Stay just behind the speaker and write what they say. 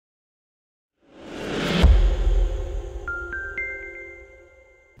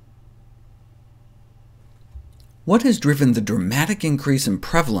What has driven the dramatic increase in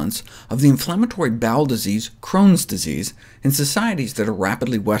prevalence of the inflammatory bowel disease, Crohn's disease, in societies that are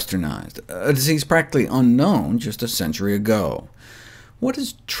rapidly westernized, a disease practically unknown just a century ago? What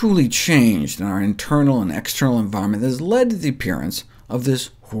has truly changed in our internal and external environment that has led to the appearance of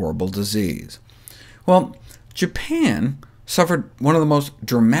this horrible disease? Well, Japan suffered one of the most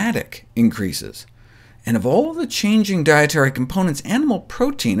dramatic increases, and of all of the changing dietary components, animal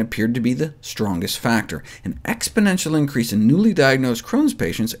protein appeared to be the strongest factor, an exponential increase in newly diagnosed Crohn's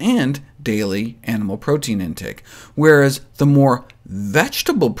patients and daily animal protein intake, whereas the more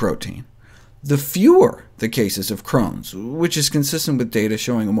vegetable protein, the fewer the cases of Crohn's, which is consistent with data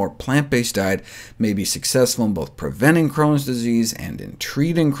showing a more plant-based diet may be successful in both preventing Crohn's disease and in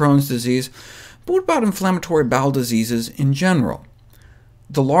treating Crohn's disease. But what about inflammatory bowel diseases in general?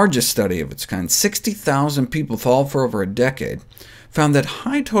 The largest study of its kind, 60,000 people followed for over a decade, found that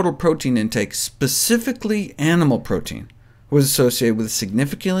high total protein intake, specifically animal protein, was associated with a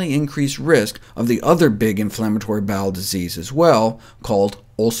significantly increased risk of the other big inflammatory bowel disease as well, called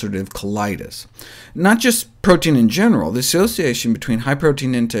ulcerative colitis. Not just protein in general, the association between high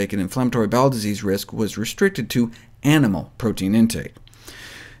protein intake and inflammatory bowel disease risk was restricted to animal protein intake.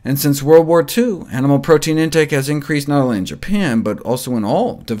 And since World War II, animal protein intake has increased not only in Japan, but also in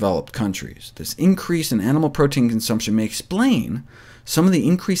all developed countries. This increase in animal protein consumption may explain some of the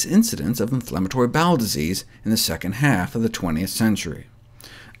increased incidence of inflammatory bowel disease in the second half of the 20th century.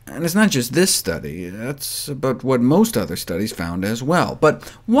 And it's not just this study, that's about what most other studies found as well. But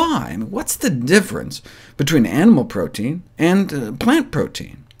why? What's the difference between animal protein and plant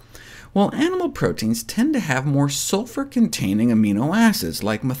protein? Well, animal proteins tend to have more sulfur-containing amino acids,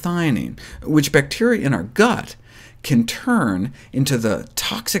 like methionine, which bacteria in our gut can turn into the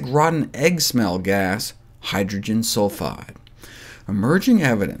toxic rotten egg smell gas, hydrogen sulfide. Emerging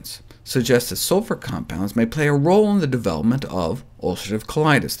evidence suggests that sulfur compounds may play a role in the development of ulcerative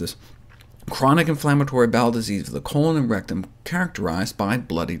colitis, this chronic inflammatory bowel disease of the colon and rectum characterized by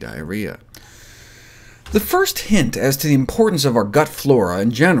bloody diarrhea. The first hint as to the importance of our gut flora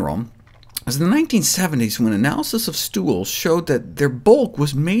in general was in the 1970s, when analysis of stools showed that their bulk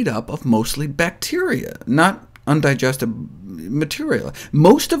was made up of mostly bacteria, not undigested material.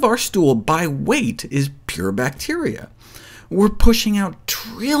 Most of our stool by weight is pure bacteria. We're pushing out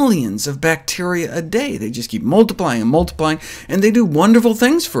trillions of bacteria a day. They just keep multiplying and multiplying, and they do wonderful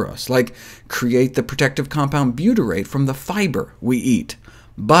things for us, like create the protective compound butyrate from the fiber we eat.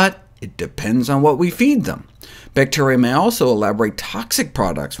 But it depends on what we feed them. Bacteria may also elaborate toxic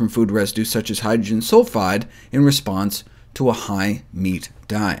products from food residues such as hydrogen sulfide in response to a high-meat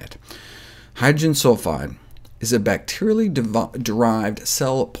diet. Hydrogen sulfide is a bacterially derived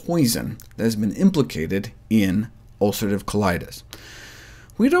cell poison that has been implicated in ulcerative colitis.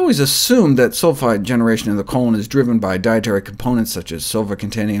 We'd always assumed that sulfide generation in the colon is driven by dietary components such as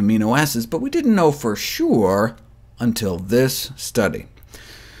sulfur-containing amino acids, but we didn't know for sure until this study.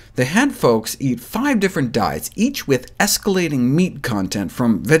 They had folks eat 5 different diets, each with escalating meat content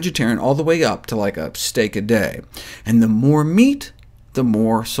from vegetarian all the way up to like a steak a day. And the more meat, the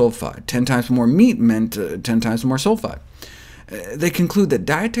more sulfide. 10 times more meat meant 10 times more sulfide. They conclude that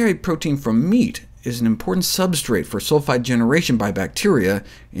dietary protein from meat is an important substrate for sulfide generation by bacteria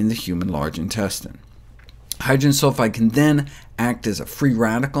in the human large intestine. Hydrogen sulfide can then act as a free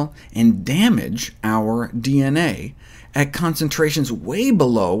radical and damage our DNA at concentrations way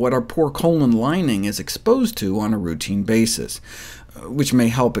below what our poor colon lining is exposed to on a routine basis, which may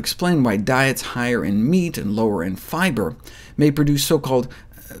help explain why diets higher in meat and lower in fiber may produce so-called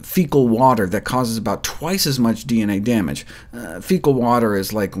fecal water that causes about twice as much DNA damage. Fecal water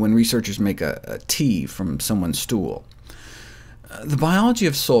is like when researchers make a tea from someone's stool. The biology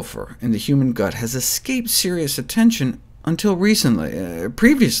of sulfur in the human gut has escaped serious attention until recently.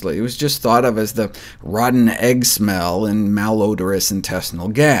 Previously, it was just thought of as the rotten egg smell and malodorous intestinal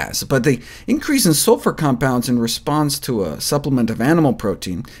gas. But the increase in sulfur compounds in response to a supplement of animal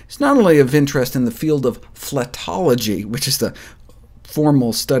protein is not only of interest in the field of fletology, which is the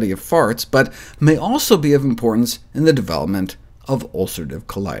formal study of farts, but may also be of importance in the development of ulcerative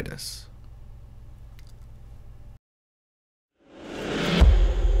colitis.